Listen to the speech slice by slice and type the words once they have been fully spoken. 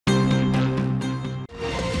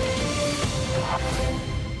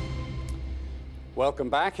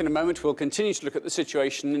Welcome back. In a moment, we'll continue to look at the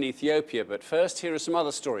situation in Ethiopia. But first, here are some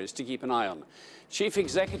other stories to keep an eye on. Chief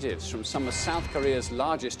executives from some of South Korea's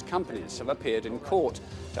largest companies have appeared in court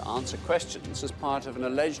to answer questions as part of an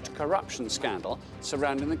alleged corruption scandal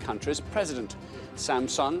surrounding the country's president.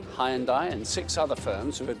 Samsung, Hyundai and 6 other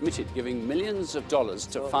firms have admitted giving millions of dollars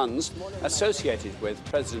to funds associated with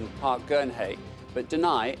President Park Geun-hye, but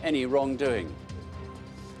deny any wrongdoing.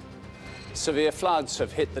 Severe floods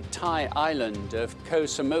have hit the Thai island of Koh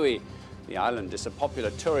Samui. The island is a popular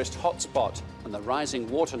tourist hotspot, and the rising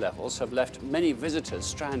water levels have left many visitors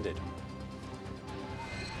stranded.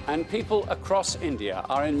 And people across India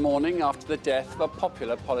are in mourning after the death of a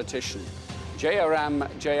popular politician. Jairam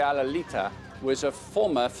Jayalalitha was a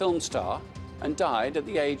former film star and died at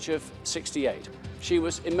the age of 68. She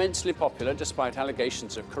was immensely popular despite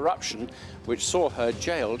allegations of corruption, which saw her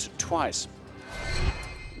jailed twice.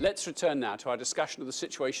 Let's return now to our discussion of the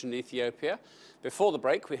situation in Ethiopia. Before the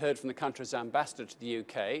break, we heard from the country's ambassador to the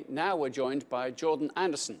UK. Now we're joined by Jordan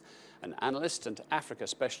Anderson, an analyst and Africa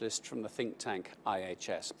specialist from the think tank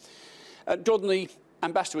IHS. Jordan, the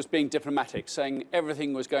ambassador was being diplomatic, saying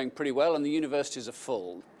everything was going pretty well and the universities are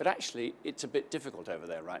full. But actually, it's a bit difficult over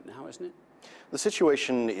there right now, isn't it? The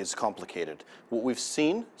situation is complicated. What we've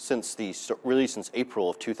seen since April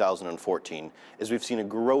of 2014 is we've seen a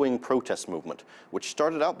growing protest movement, which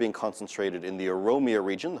started out being concentrated in the Oromia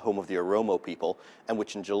region, the home of the Oromo people, and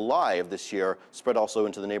which in July of this year spread also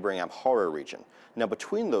into the neighboring Amhara region. Now,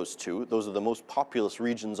 between those two, those are the most populous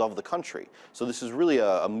regions of the country. So this is really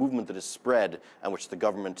a movement that has spread and which the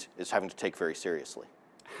government is having to take very seriously.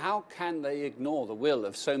 How can they ignore the will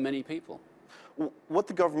of so many people? What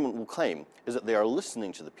the government will claim is that they are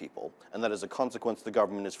listening to the people, and that as a consequence, the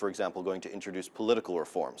government is, for example, going to introduce political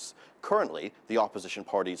reforms. Currently, the opposition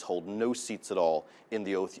parties hold no seats at all in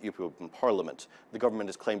the Ethiopian parliament. The government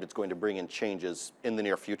has claimed it's going to bring in changes in the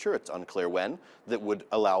near future, it's unclear when, that would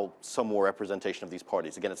allow some more representation of these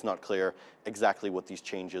parties. Again, it's not clear exactly what these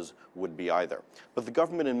changes would be either. But the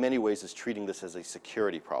government in many ways is treating this as a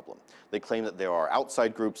security problem. They claim that there are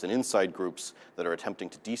outside groups and inside groups that are attempting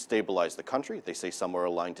to destabilize the country. They say some are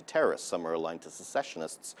aligned to terrorists, some are aligned to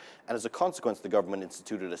secessionists, and as a consequence, the government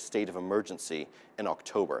instituted a state of emergency in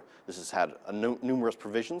October. This has had numerous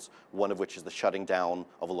provisions, one of which is the shutting down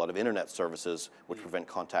of a lot of internet services, which prevent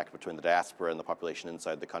contact between the diaspora and the population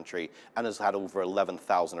inside the country, and has had over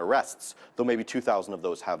 11,000 arrests, though maybe 2,000 of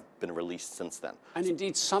those have been released since then. And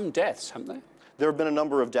indeed some deaths, haven't they? There have been a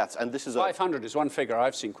number of deaths, and this is 500 is one figure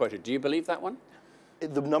I've seen quoted. Do you believe that one?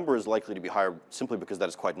 The number is likely to be higher simply because that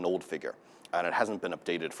is quite an old figure, and it hasn't been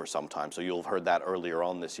updated for some time. So you'll have heard that earlier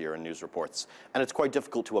on this year in news reports. And it's quite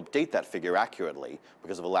difficult to update that figure accurately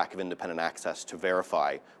because of a lack of independent access to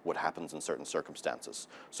verify what happens in certain circumstances.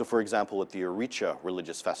 So for example, at the Aricha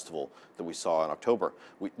religious festival that we saw in October,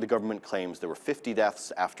 the government claims there were 50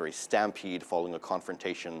 deaths after a stampede following a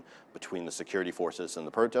confrontation between the security forces and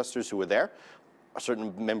the protesters who were there.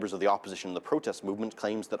 Certain members of the opposition in the protest movement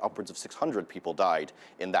claims that upwards of 600 people died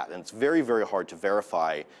in that. And it's very, very hard to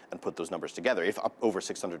verify and put those numbers together. If over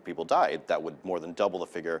 600 people died, that would more than double the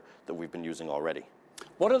figure that we've been using already.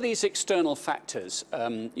 What are these external factors?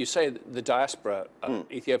 You say the diaspora,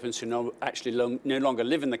 Ethiopians who no longer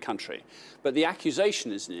live in the country, but the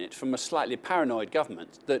accusation, isn't it, from a slightly paranoid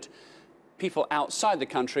government that people outside the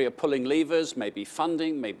country are pulling levers, maybe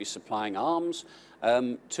funding, maybe supplying arms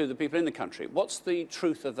to the people in the country. What's the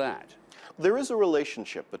truth of that? There is a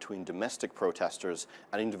relationship between domestic protesters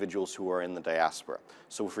and individuals who are in the diaspora.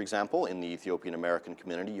 So, for example, in the Ethiopian American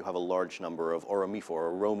community, you have a large number of Oromifo,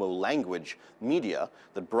 or Oromo language media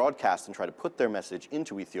that broadcast and try to put their message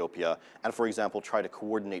into Ethiopia and, for example, try to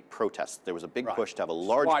coordinate protests. There was a big push to have a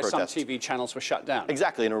large protest. Why some TV channels were shut down.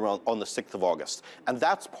 Exactly, on the 6th of August. And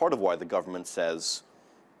that's part of why the government says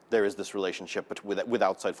there is this relationship with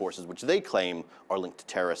outside forces, which they claim are linked to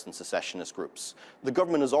terrorist and secessionist groups. The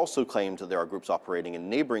government has also claimed that there are groups operating in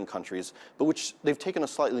neighboring countries, but which they've taken a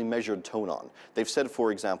slightly measured tone on. They've said,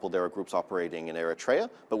 for example, there are groups operating in Eritrea,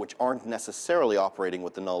 but which aren't necessarily operating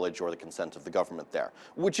with the knowledge or the consent of the government there,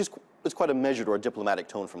 which is quite a measured or a diplomatic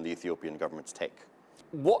tone from the Ethiopian government's take.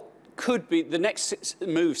 What could be the next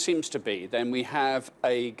move seems to be then we have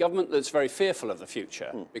a government that's very fearful of the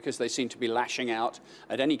future because they seem to be lashing out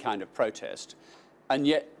at any kind of protest, and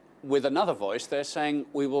yet with another voice they're saying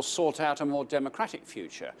we will sort out a more democratic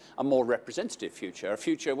future, a more representative future, a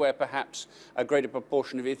future where perhaps a greater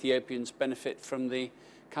proportion of Ethiopians benefit from the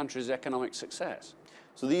country's economic success.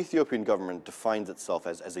 So the Ethiopian government defines itself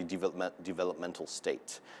as a developmental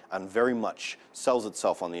state and very much sells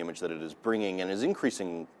itself on the image that it is bringing and is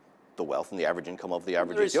increasing the wealth and the average income of the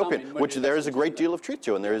average There is some Ethiopian, in which there is a great investment, deal of truth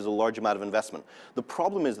to, and there is a large amount of investment. The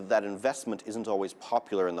problem is that that investment isn't always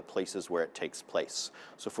popular in the places where it takes place.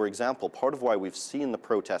 So, for example, part of why we've seen the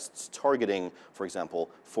protests targeting, for example,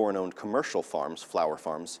 foreign-owned commercial farms, flower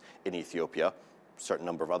farms in Ethiopia, certain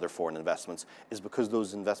number of other foreign investments, is because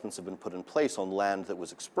those investments have been put in place on land that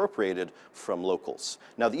was expropriated from locals.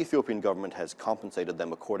 Now, the Ethiopian government has compensated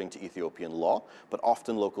them according to Ethiopian law, but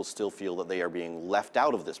often locals still feel that they are being left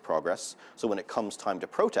out of this progress. So when it comes time to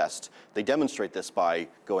protest, they demonstrate this by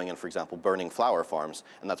going in, for example, burning flower farms,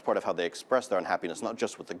 and that's part of how they express their unhappiness, not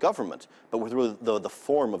just with the government, but with the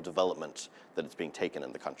form of development that is being taken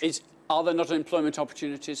in the country. Are there not employment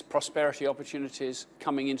opportunities, prosperity opportunities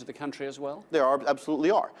coming into the country as well? There are,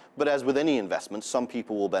 absolutely are. But as with any investment, some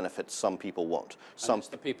people will benefit, some people won't. And it's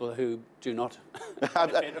the people who do not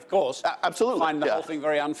benefit, of course, absolutely find the whole thing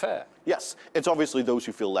very unfair. Yes, it's obviously those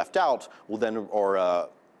who feel left out will then are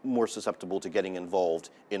more susceptible to getting involved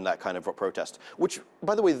in that kind of a protest, which,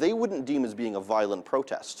 by the way, they wouldn't deem as being a violent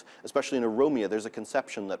protest. Especially in Oromia, there's a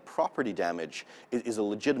conception that property damage is a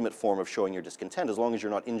legitimate form of showing your discontent. As long as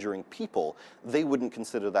you're not injuring people, they wouldn't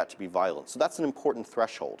consider that to be violent. So that's an important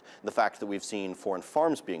threshold, the fact that we've seen foreign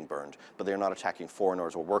farms being burned, but they're not attacking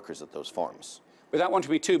foreigners or workers at those farms. Without wanting to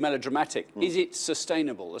be too melodramatic, is it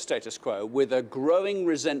sustainable, the status quo, with a growing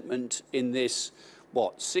resentment in this,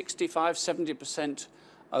 what, 65, 70%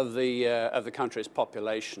 of the country's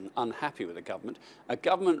population unhappy with the government, a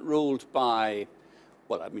government ruled by,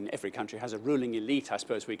 well, I mean, every country has a ruling elite, I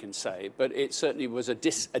suppose we can say, but it certainly was a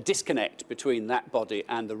disconnect between that body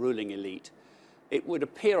and the ruling elite. It would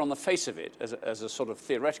appear on the face of it, as a sort of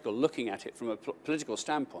theoretical looking at it from a political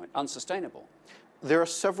standpoint, unsustainable. There are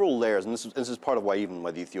several layers, and this is part of why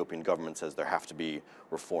the Ethiopian government says there have to be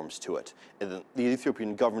reforms to it. The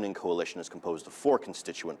Ethiopian governing coalition is composed of 4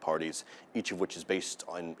 constituent parties, each of which is based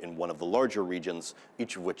in one of the larger regions,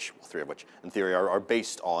 each of which, well, 3 of which, in theory, are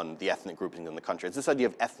based on the ethnic groupings in the country. It's this idea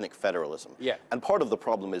of ethnic federalism. Yeah. And part of the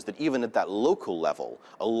problem is that even at that local level,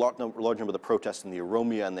 a large number of the protests in the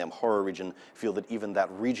Oromia and the Amhara region feel that even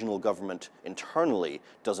that regional government internally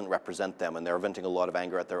doesn't represent them, and they're venting a lot of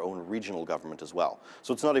anger at their own regional government as well.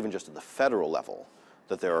 So it's not even just at the federal level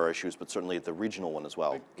that there are issues, but certainly at the regional one as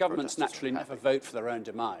well. Governments naturally never vote for their own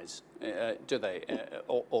demise, do they,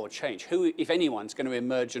 or change? Who, if anyone's going to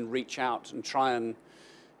emerge and reach out and try and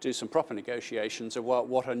do some proper negotiations of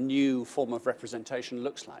what a new form of representation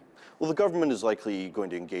looks like? Well, the government is likely going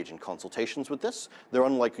to engage in consultations with this. They're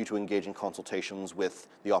unlikely to engage in consultations with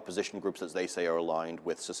the opposition groups that they say are aligned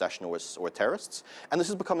with secessionists or terrorists. And this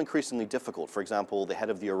has become increasingly difficult. For example, the head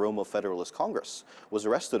of the Oromo Federalist Congress was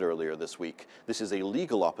arrested earlier this week. This is a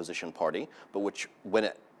legal opposition party, but which, when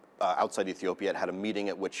it, outside Ethiopia, it had a meeting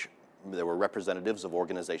at which there were representatives of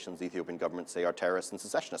organizations the Ethiopian government say are terrorists and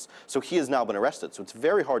secessionists. So he has now been arrested. So it's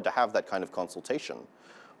very hard to have that kind of consultation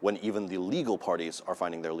when even the legal parties are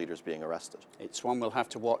finding their leaders being arrested. It's one we'll have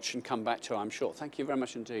to watch and come back to, I'm sure. Thank you very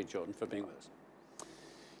much indeed, Jordan, for being with us.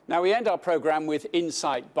 Now, we end our programme with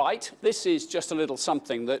Insight Bite. This is just a little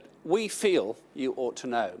something that we feel you ought to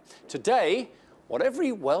know. Today, what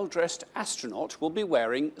every well-dressed astronaut will be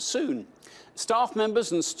wearing soon. Staff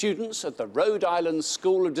members and students at the Rhode Island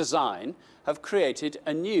School of Design have created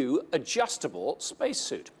a new adjustable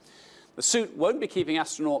spacesuit. The suit won't be keeping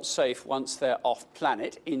astronauts safe once they're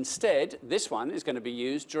off-planet. Instead, this one is going to be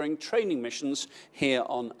used during training missions here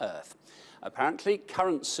on Earth. Apparently,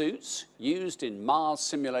 current suits used in Mars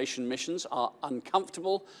simulation missions are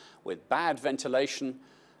uncomfortable with bad ventilation,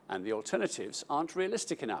 and the alternatives aren't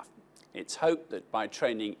realistic enough. It's hoped that by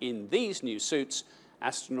training in these new suits,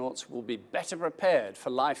 astronauts will be better prepared for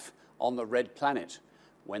life on the red planet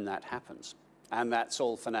when that happens. And that's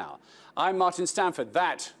all for now. I'm Martin Stanford.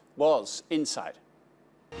 That was Insight.